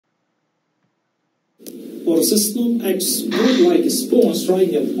or a system acts more like a sponge,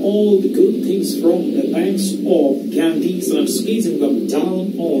 drying up all the good things from the banks of Ganges and squeezing them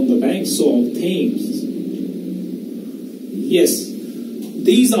down on the banks of Thames. Yes,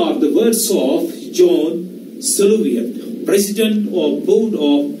 these are the words of John Suluvian, President of Board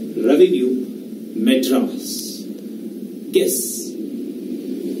of Revenue, Madras. Yes,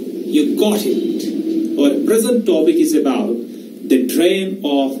 you got it. Our present topic is about the drain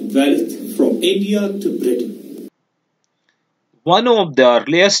of wealth from India to Britain. One of the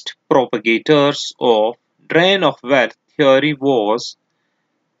earliest propagators of drain of wealth theory was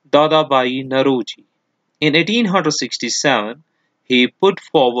Dadabhai Naoroji. In 1867, he put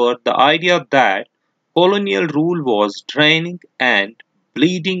forward the idea that colonial rule was draining and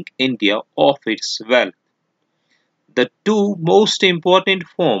bleeding India of its wealth. The two most important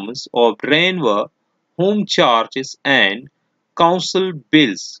forms of drain were home charges and council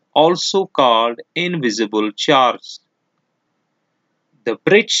bills, also called invisible charges. The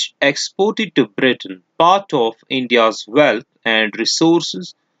British exported to Britain part of India's wealth and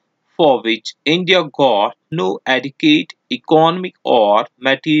resources for which India got no adequate economic or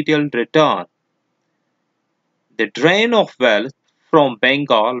material return. The drain of wealth from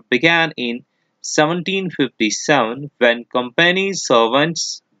Bengal began in 1757 when company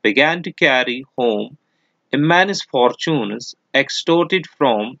servants began to carry home immense fortunes extorted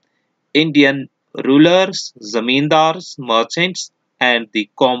from Indian rulers, zamindars, merchants, and the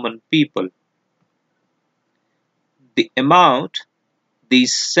common people. The amount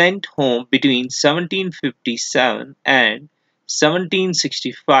these sent home between 1757 and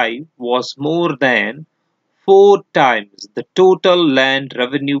 1765 was more than 4 times the total land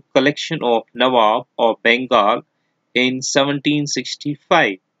revenue collection of Nawab of Bengal in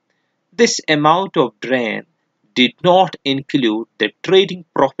 1765. This amount of drain did not include the trading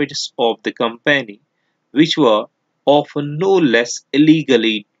profits of the company, which were often no less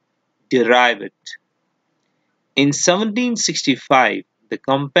illegally derived. In 1765, the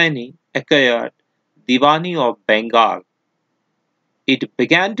company acquired Diwani of Bengal. It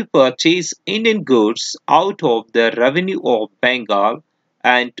began to purchase Indian goods out of the revenue of Bengal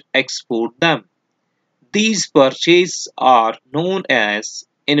and to export them. These purchases are known as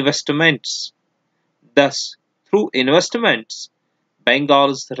investments. Thus, through investments,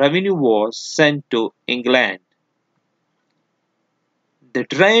 Bengal's revenue was sent to England. The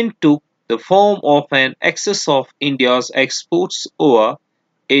drain took the form of an excess of India's exports over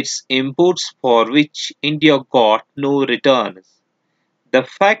its imports for which India got no returns. The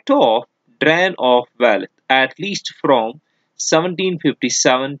fact of drain of wealth, at least from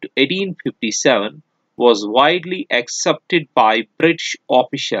 1757 to 1857, was widely accepted by British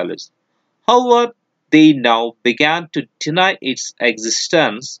officials. However, they now began to deny its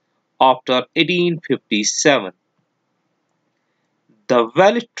existence after 1857. The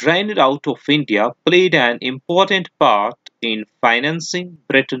wealth drained out of India played an important part in financing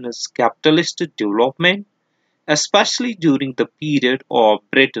Britain's capitalist development, especially during the period of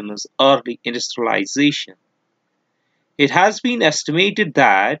Britain's early industrialization. It has been estimated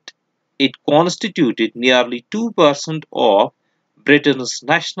that it constituted nearly 2% of Britain's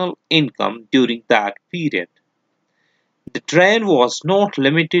national income during that period. The drain was not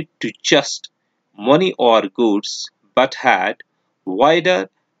limited to just money or goods, but had wider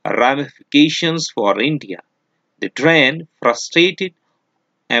ramifications for India. The drain frustrated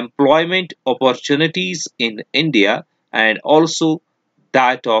employment opportunities in India and also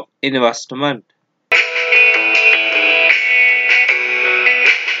that of investment.